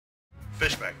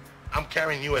Fishback, I'm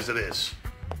carrying you as it is.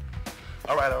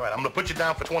 All right. I'm gonna put you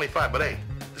down for 25, but hey,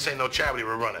 this ain't no charity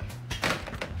we're running.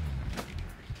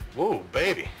 Whoa,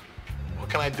 baby. What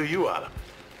can I do you out of?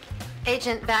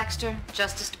 Agent Baxter,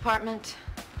 Justice Department.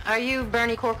 Are you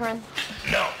Bernie Corcoran?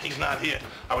 No, he's not here.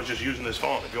 I was just using his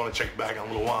phone. If you want to check back in a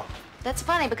little while. That's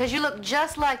funny, because you look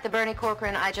just like the Bernie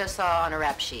Corcoran I just saw on a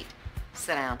rap sheet.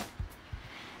 Sit down.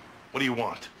 What do you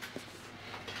want?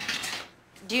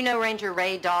 Do you know Ranger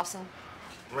Ray Dawson?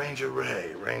 Ranger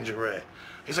Ray.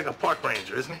 He's like a park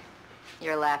ranger, isn't he?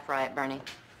 You're a laugh riot, Bernie.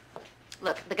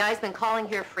 Look, the guy's been calling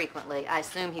here frequently. I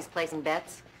assume he's placing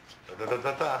bets?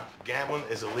 Gambling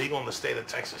is illegal in the state of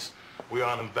Texas. We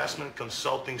are an investment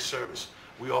consulting service.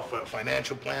 We offer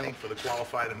financial planning for the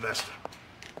qualified investor.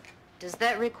 Does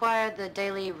that require the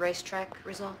daily racetrack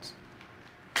results?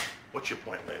 What's your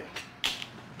point, lady?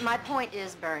 My point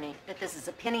is, Bernie, that this is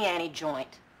a penny ante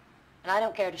joint. And I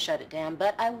don't care to shut it down,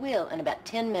 but I will in about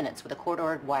 10 minutes with a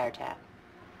court-ordered wiretap.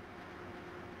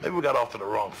 Maybe we got off to the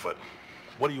wrong foot.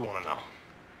 What do you want to know?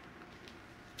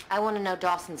 I want to know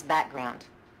Dawson's background,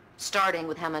 starting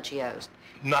with how much he owes.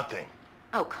 Nothing.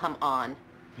 Oh, come on.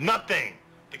 Nothing.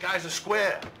 The guy's a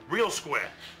square, real square.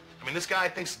 I mean, this guy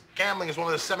thinks gambling is one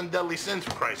of the 7 deadly sins,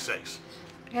 for Christ's sakes.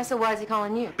 Yeah, so why is he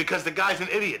calling you? Because the guy's an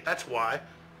idiot, that's why.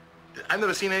 I've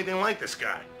never seen anything like this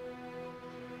guy.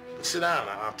 But sit down,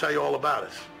 I'll tell you all about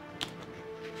it.